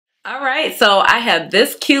Alright, so I have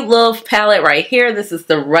this cute little palette right here. This is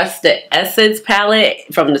the Rusted Essence palette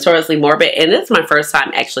from Notoriously Morbid, and it's my first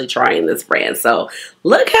time actually trying this brand. So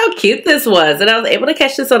look how cute this was, and I was able to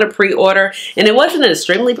catch this on a pre-order, and it wasn't an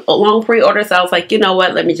extremely long pre-order, so I was like, you know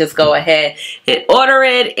what, let me just go ahead and order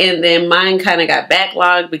it. And then mine kind of got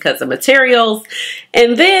backlogged because of materials.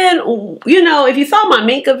 And then, you know, if you saw my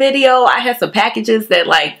Minka video, I had some packages that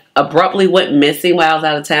like abruptly went missing while I was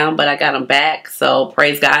out of town, but I got them back, so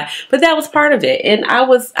praise God. But that was part of it, and I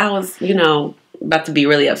was, you know, about to be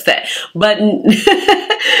really upset. But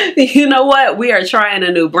you know what? We are trying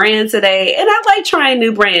a new brand today, and I like trying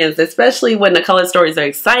new brands, especially when the color stories are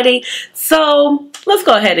exciting. So let's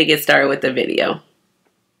go ahead and get started with the video.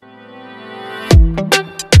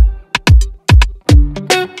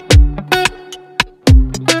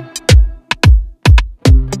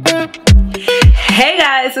 Hey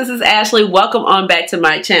guys, this is Ashley. Welcome on back to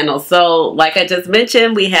my channel. So like I just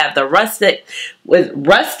mentioned, we have the Rusted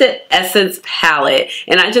Essence palette,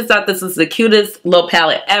 and I just thought this was the cutest little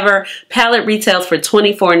palette ever. Palette retails for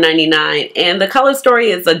 $24.99, and the color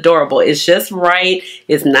story is adorable. It's just right.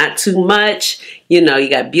 It's not too much. You know, you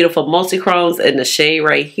got beautiful multi-chromes, and the shade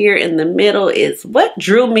right here in the middle is what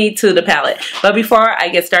drew me to the palette. But before I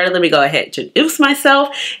get started, let me go ahead and introduce myself.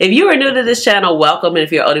 If you are new to this channel, welcome. And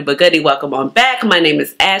if you're oldie but goodie, welcome on back. My name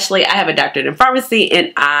is Ashley. I have a doctorate in pharmacy,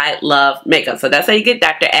 and I love makeup. So that's how you get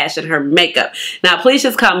Dr. Ash and her makeup. Now, please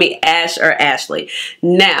just call me Ash or Ashley.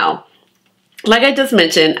 Now, like I just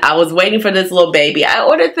mentioned, I was waiting for this little baby. I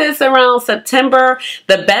ordered this around September.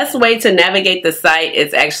 The best way to navigate the site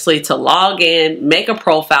is actually to log in, make a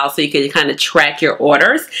profile so you can kind of track your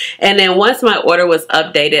orders. And then once my order was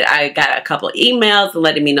updated, I got a couple of emails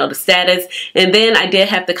letting me know the status. And then I did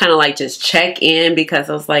have to kind of like just check in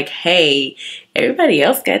because I was like, hey, everybody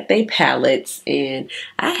else got their palettes and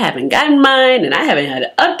I haven't gotten mine, and I haven't had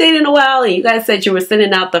an update in a while. And you guys said you were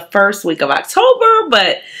sending out the first week of October,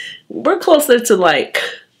 but we're closer to like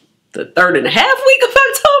the 3rd and a half week of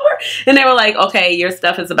October. And they were like, okay, your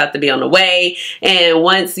stuff is about to be on the way. And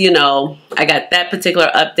once, you know, I got that particular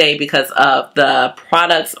update because of the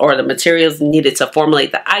products or the materials needed to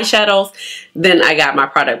formulate the eyeshadows, then I got my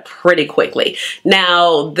product pretty quickly.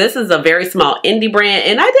 Now, this is a very small indie brand,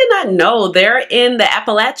 and I did not know they're in the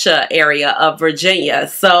Appalachia area of Virginia.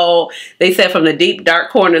 So they said from the deep,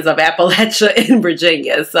 dark corners of Appalachia in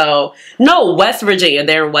Virginia. So, no, West Virginia.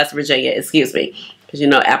 They're in West Virginia, excuse me. Because, you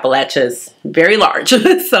know, Appalachia is very large.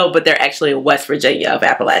 So, but they're actually in West Virginia of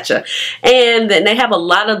Appalachia. And then they have a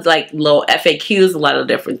lot of like little FAQs, a lot of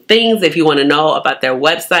different things if you want to know about their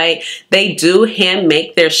website. They do hand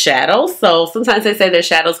make their shadows. So sometimes they say their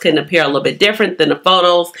shadows can appear a little bit different than the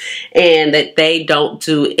photos, and that they don't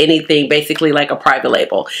do anything basically like a private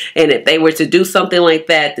label. And if they were to do something like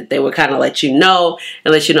that, that they would kind of let you know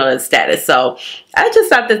and let you know the status. So I just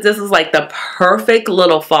thought that this was like the perfect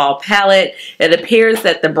little fall palette. It appears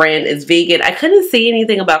that the brand is vegan. I couldn't see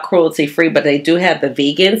anything about cruelty free, but they do have the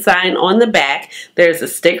vegan sign on the back. There's a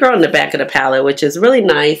sticker on the back of the palette, which is really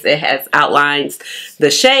nice. It has outlines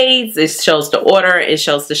the shades. It shows the order. It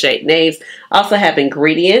shows the shade names. Also have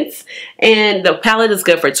ingredients. And the palette is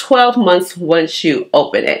good for 12 months once you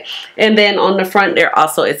open it. And then on the front there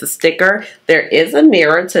also is a sticker. There is a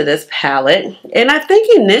mirror to this palette. And I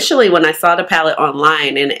think initially when I saw the palette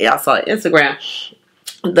online and also on Instagram,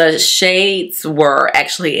 the shades were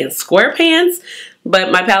actually in square pans,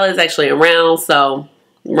 but my palette is actually in round, so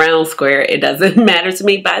round, square, it doesn't matter to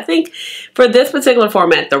me. But I think for this particular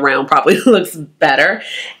format, the round probably looks better.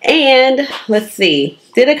 And let's see,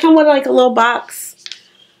 did it come with like a little box?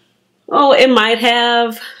 Oh, it might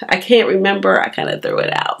have. I can't remember. I kind of threw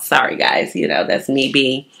it out. Sorry guys, you know, that's me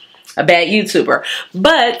being a bad YouTuber.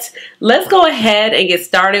 But let's go ahead and get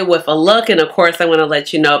started with a look. And of course, I want to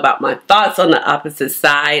let you know about my thoughts on the opposite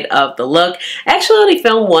side of the look. I actually only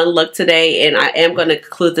filmed one look today, and I am going to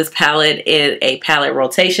include this palette in a palette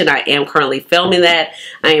rotation. I am currently filming that.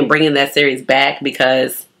 I am bringing that series back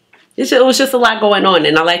because it was just a lot going on,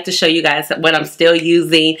 and I like to show you guys what I'm still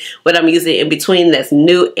using, what I'm using in between that's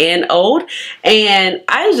new and old. And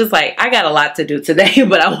I was just like, I got a lot to do today,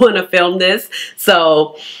 but I want to film this.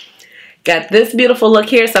 So got this beautiful look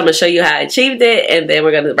here, so I'm going to show you how I achieved it, and then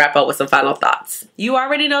we're going to wrap up with some final thoughts. You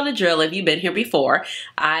already know the drill if you've been here before.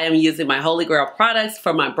 I am using my Holy Grail products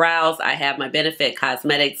for my brows. I have my Benefit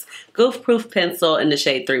Cosmetics Goof Proof Pencil in the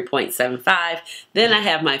shade 3.75. Then I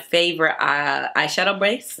have my favorite eyeshadow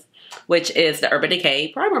base, which is the Urban Decay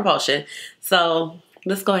Primer Potion. So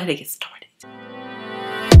let's go ahead and get started.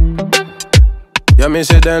 Jag minns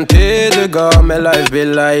den tid du gav mig life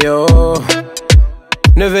billar jag.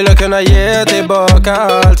 Nu vill jag kunna ge tillbaka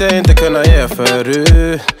allt jag inte kunna ge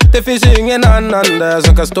förut. Det finns ingen annan där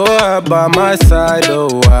som kan stå här by my side,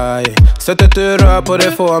 oh why. Sättet du rör på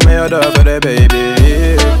det får mig att dö för dig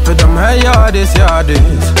baby. För de här yardis,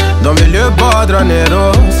 de vill ju bara dra ner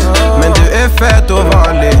oss. Men du är fett och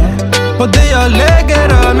vanlig. På det jag lägger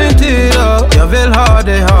all min tid. Jag vill ha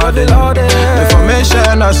dig. Du får mig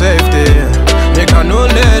känna safety. Jag kan nog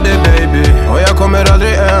leda baby. Och jag kommer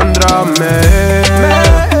aldrig ändra mig.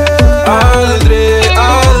 Aldrig.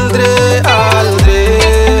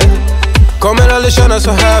 Kommer aldrig känna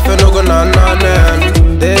så här för någon annan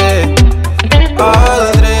än dig.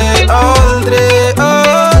 Aldrig.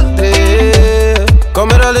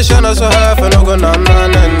 Kommer aldrig känna så här för någon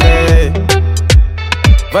annan än dig.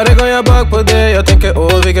 Varje gång jag bak på dig, jag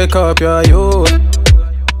tänker vilket kap jag har gjort.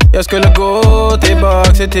 Jag skulle gå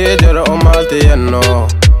tillbaks i tid, göra om allt igen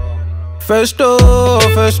och förstå.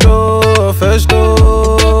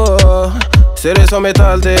 Ser det som ett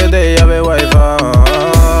allt, det är dig jag vill wifa.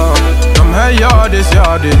 De här yardis,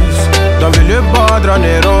 de vill ju bara dra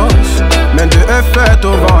ner oss. Men du är fett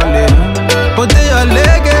och vanlig. På det jag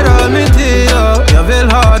lägger all min tid. Jag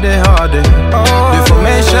vill ha dig. Du får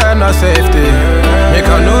mig känna safety. Jag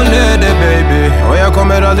kan nog leda baby. Och jag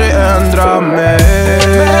kommer aldrig ändra mig.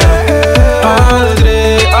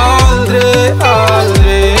 Aldrig.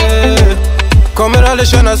 Kommer aldrig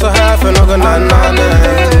känna så här för någon annan än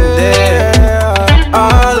dig.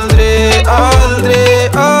 Aldrig.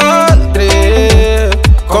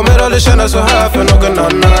 Kommer aldrig känna så här för någon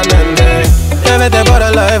annan än dig. Jag vet det bara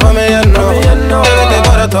life om igen. Jag vet det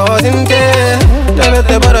bara ta sin tid. Jag vet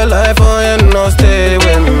det bara life om igen och stay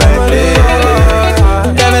with me please.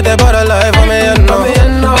 Jag vet det bara life om igen.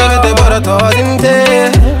 Jag vet det bara ta sin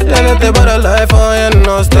tid. Jag vet det bara life om igen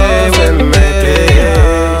och stay with me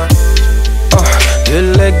please. Du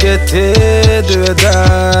lägger till, du är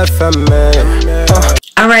där för mig.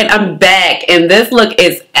 Alright, I'm back and this look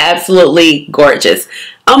is absolutely gorgeous.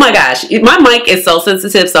 Oh my gosh, my mic is so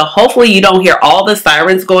sensitive, so hopefully you don't hear all the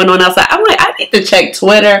sirens going on outside. I'm like, I need to check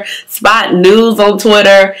Twitter, Spot News on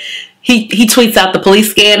Twitter. He tweets out the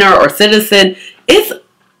police scanner or Citizen. It's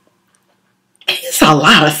a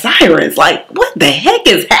lot of sirens. Like, what the heck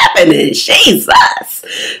is happening? Jesus.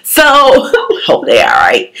 So, hope they're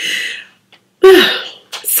alright.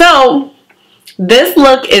 So, this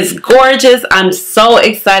look is gorgeous. I'm so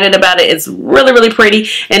excited about it. It's really, really pretty.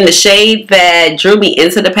 And the shade that drew me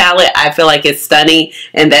into the palette, I feel like it's stunning.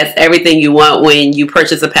 And that's everything you want when you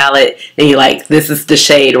purchase a palette and you're like, this is the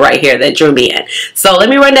shade right here that drew me in. So let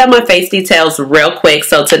me run down my face details real quick.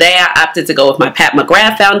 So today I opted to go with my Pat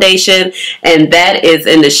McGrath foundation. And that is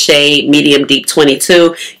in the shade Medium Deep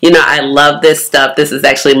 22. You know, I love this stuff. This is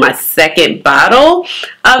actually my second bottle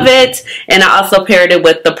of it. And I also paired it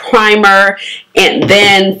with the primer. And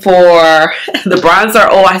then for the bronzer,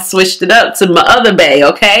 I switched it up to my other bae,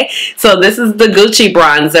 okay? So this is the Gucci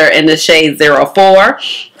bronzer in the shade 04.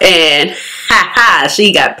 And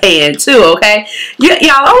she got pan too, okay?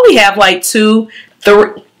 Y'all only have like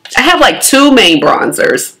I have like 2 main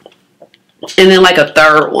bronzers. And then like a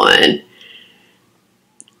third one.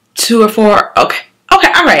 2 or 4, okay.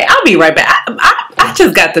 Okay, all right, I'll be right back. I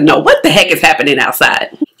just got to know what the heck is happening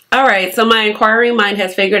outside. All right, so my inquiring mind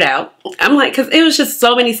has figured out. I'm like, because it was just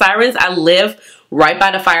so many sirens. I live right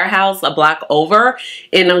by the firehouse, a block over,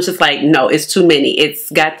 and I'm just like, no, it's too many.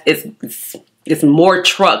 It's more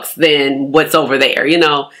trucks than what's over there. You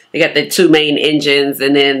know, they got the 2 main engines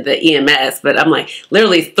and then the EMS, but I'm like,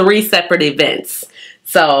 literally 3 separate events.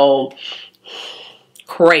 So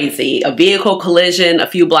crazy. A vehicle collision a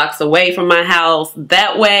few blocks away from my house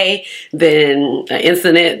that way, then an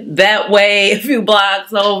incident that way a few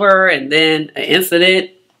blocks over, and then an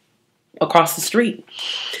incident across the street.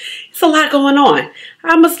 It's a lot going on.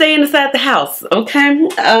 I'm gonna stay inside the house, okay?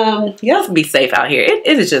 Y'all be safe out here. It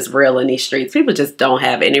is just real in these streets. People just don't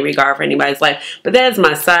have any regard for anybody's life. But that is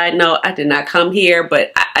my side note. I did not come here,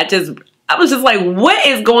 but I was just like, what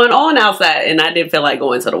is going on outside? And I didn't feel like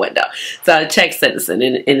going to the window. So I checked Citizen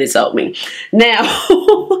and it told me. Now,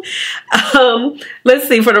 let's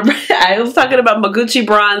see. I was talking about my Gucci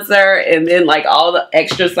bronzer, and then like all the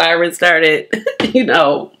extra sirens started, you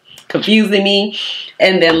know, confusing me.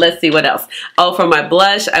 And then let's see what else. Oh, for my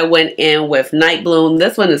blush, I went in with Night Bloom.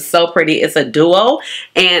 This one is so pretty. It's a duo,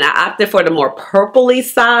 and I opted for the more purpley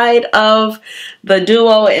side of the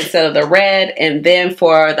duo instead of the red. And then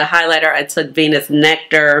for the highlighter, I took Venus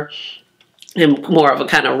Nectar and more of a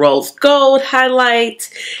kind of rose gold highlight.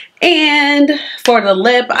 And for the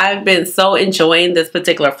lip, I've been so enjoying this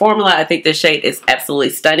particular formula. I think this shade is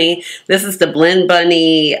absolutely stunning. This is the Blend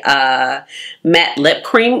Bunny matte lip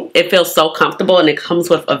cream. It feels so comfortable, and it comes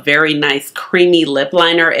with a very nice creamy lip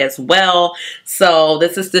liner as well. So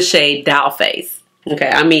this is the shade Doll Face. Okay,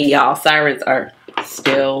 I mean, y'all, sirens are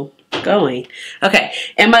still going. Okay,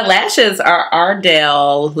 and my lashes are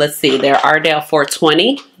Ardell. Let's see, they're Ardell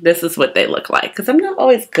 420. This is what they look like, because I'm not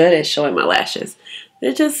always good at showing my lashes.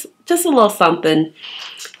 They're just a little something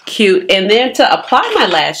cute. And then to apply my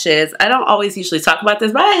lashes, I don't always usually talk about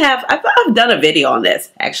this, but I've done a video on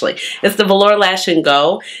this actually. It's the Velour Lash and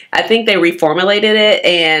Go. I think they reformulated it,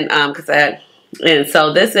 and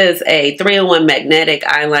so this is a 3-in-1 magnetic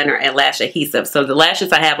eyeliner and lash adhesive. So the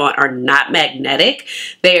lashes I have on are not magnetic.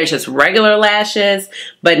 They are just regular lashes.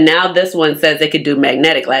 But now this one says it could do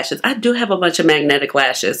magnetic lashes. I do have a bunch of magnetic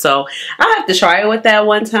lashes. So I'll have to try it with that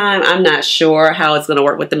one time. I'm not sure how it's going to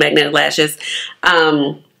work with the magnetic lashes.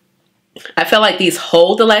 I feel like these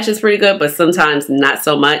hold the lashes pretty good, but sometimes not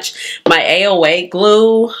so much. My AOA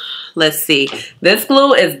glue, let's see. This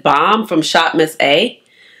glue is Bomb from Shop Miss A.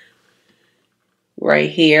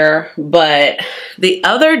 Right here. But the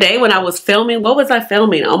other day when I was filming, what was I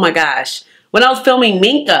filming? Oh my gosh. When I was filming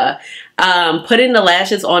Minka, putting the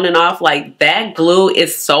lashes on and off, like that glue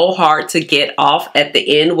is so hard to get off at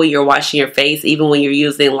the end when you're washing your face, even when you're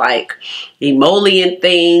using like emollient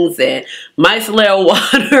things and micellar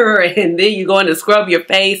water, and then you're going to scrub your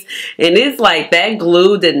face, and it's like that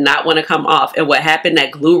glue did not want to come off. And what happened,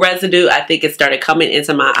 that glue residue, I think it started coming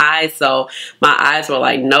into my eyes, so my eyes were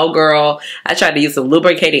like, no girl. I tried to use some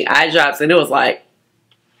lubricating eye drops, and it was like,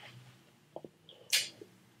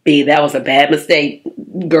 B, that was a bad mistake,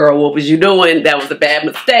 girl. What was you doing? That was a bad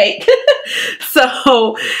mistake.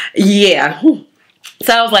 So, yeah.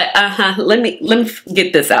 So I was like, let me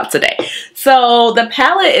get this out today. So the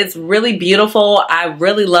palette is really beautiful. I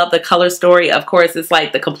really love the color story. Of course, it's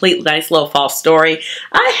like the complete nice little fall story.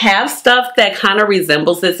 I have stuff that kind of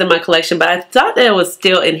resembles this in my collection, but I thought that it was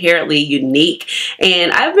still inherently unique.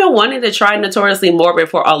 And I've been wanting to try Notoriously Morbid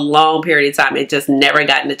for a long period of time. It just never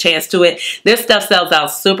gotten a chance to it. This stuff sells out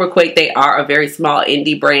super quick. They are a very small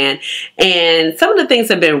indie brand. And some of the things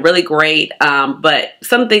have been really great, but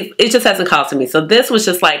some things, it just hasn't called to me. So this was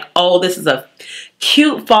just like, oh, this is a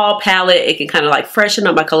cute fall palette. It can kind of like freshen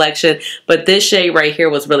up my collection, but this shade right here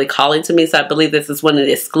was really calling to me, so I believe this is one of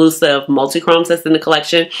the exclusive multi-chromes that's in the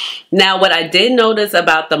collection. Now, what I did notice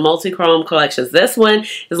about the multi-chrome collections, this one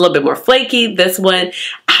is a little bit more flaky. This one,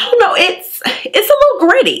 I don't know, it's a little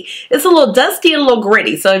gritty. It's a little dusty and a little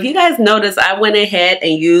gritty. So if you guys notice, I went ahead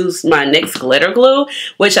and used my NYX glitter glue,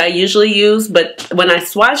 which I usually use, but when I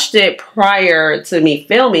swatched it prior to me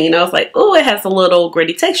filming, I was like, oh, it has a little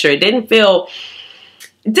gritty texture. It didn't feel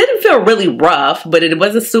really rough, but it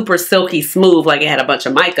wasn't super silky smooth like it had a bunch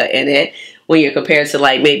of mica in it when you're compared to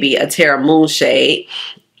like maybe a Terra Moon shade.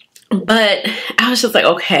 But I was just like,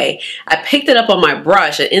 okay. I picked it up on my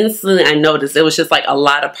brush and instantly I noticed it was just like a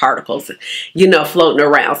lot of particles, you know, floating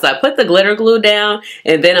around. So I put the glitter glue down,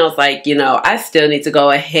 and then I was like, you know, I still need to go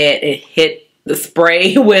ahead and hit the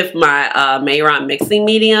spray with my Mayron mixing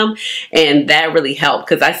medium, and that really helped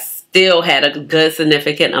because I still had a good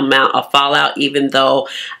significant amount of fallout, even though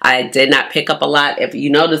I did not pick up a lot. If you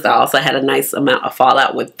notice, I also had a nice amount of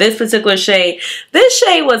fallout with this particular shade. This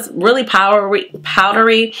shade was really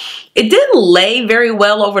powdery. It didn't lay very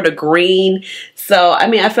well over the green. So, I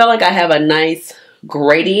mean, I felt like I have a nice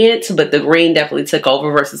gradient, but the green definitely took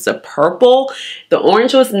over versus the purple. The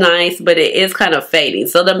orange was nice, but it is kind of fading.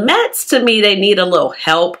 So the mattes, to me, they need a little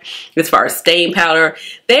help as far as stain powder.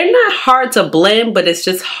 They're not hard to blend, but it's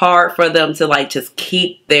just hard for them to like just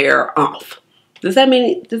keep their off. Does that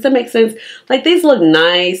make sense? Like, these look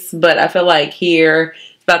nice, but I feel like here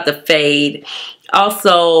it's about to fade.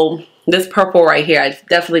 Also, this purple right here, I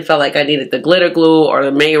definitely felt like I needed the glitter glue or the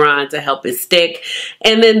Mayron to help it stick.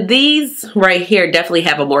 And then these right here definitely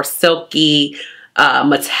have a more silky,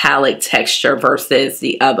 metallic texture versus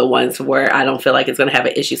the other ones where I don't feel like it's going to have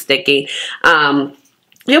an issue sticking.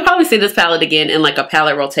 You'll probably see this palette again in like a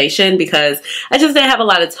palette rotation because I just didn't have a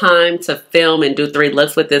lot of time to film and do 3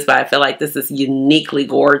 looks with this, but I feel like this is uniquely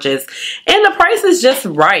gorgeous. And the price is just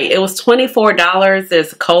right. It was $24.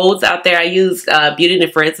 There's codes out there. I used Beauty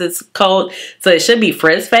and Frizz's code, so it should be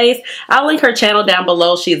Frizz Face. I'll link her channel down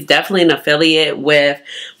below. She's definitely an affiliate with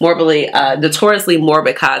Notoriously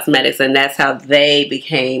Morbid Cosmetics, and that's how they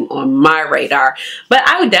became on my radar. But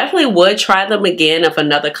I definitely would try them again if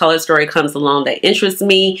another color story comes along that interests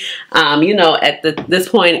me. You know, at this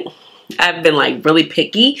point, I've been like really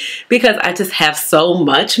picky because I just have so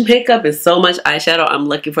much makeup and so much eyeshadow. I'm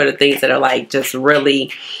looking for the things that are like just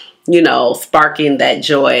really you know, sparking that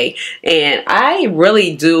joy. And I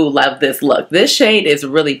really do love this look. This shade is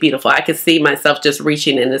really beautiful. I can see myself just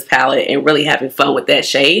reaching in this palette and really having fun with that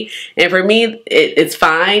shade. And for me, it's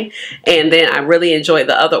fine. And then I really enjoy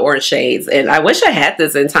the other orange shades. And I wish I had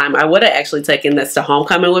this in time. I would have actually taken this to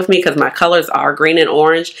homecoming with me because my colors are green and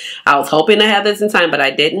orange. I was hoping to have this in time, but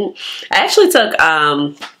I didn't. I actually took,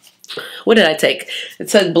 what did I take? I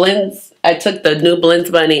took blends. I took the new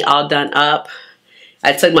Blends Bunny All Done Up.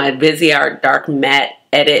 I took my Viseart Dark Matte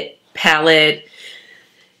Edit palette,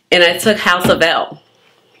 and I took House of L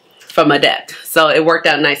from Adept. So it worked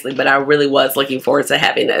out nicely, but I really was looking forward to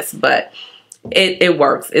having this, but it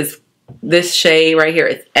works. It's this shade right here.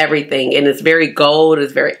 It's everything, and it's very gold.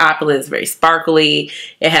 It's very opulent. It's very sparkly.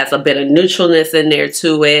 It has a bit of neutralness in there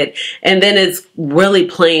to it, and then it's really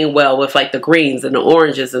playing well with like the greens and the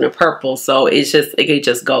oranges and the purples. So it's just, it can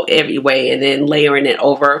just go every way, and then layering it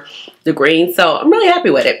over the green. So I'm really happy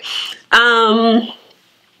with it.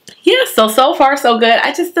 Yeah, so far so good.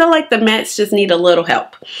 I just feel like the mattes just need a little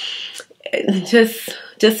help. Just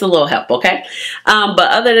a little help, okay?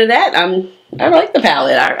 But other than that, I like the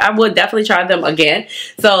palette. I would definitely try them again.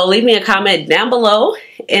 So leave me a comment down below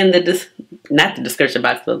in the not the description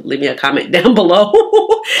box, but leave me a comment down below.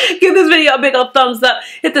 Give this video a big old thumbs up.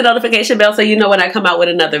 Hit the notification bell so you know when I come out with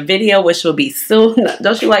another video, which will be soon.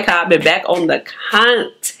 Don't you like how I've been back on the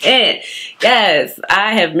content? Yes,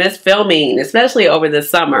 I have missed filming, especially over the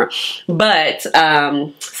summer. But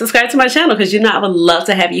subscribe to my channel because you know I would love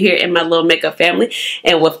to have you here in my little makeup family.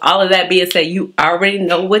 And with all of that being said, you already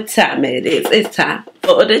know what time it is. It's time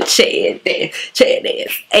for the chat dance. Chat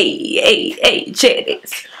dance. Hey, hey, hey, chat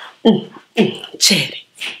dance. Chat dance.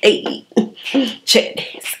 Hey, chat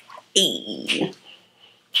dance. Hey,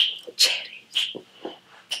 chat dance.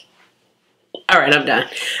 All right, I'm done.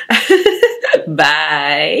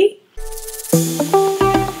 Bye.